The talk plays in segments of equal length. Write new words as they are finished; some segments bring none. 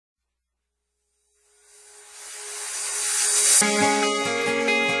The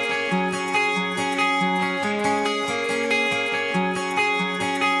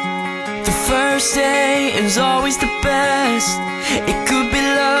first day is always the best. It could be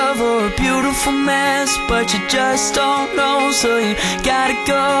love or a beautiful mess, but you just don't know, so you gotta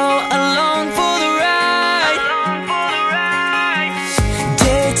go along for the ride.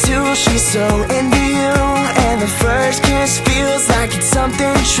 Day two, she's so into you, and the first kiss feels like it's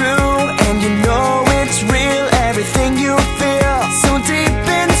something true.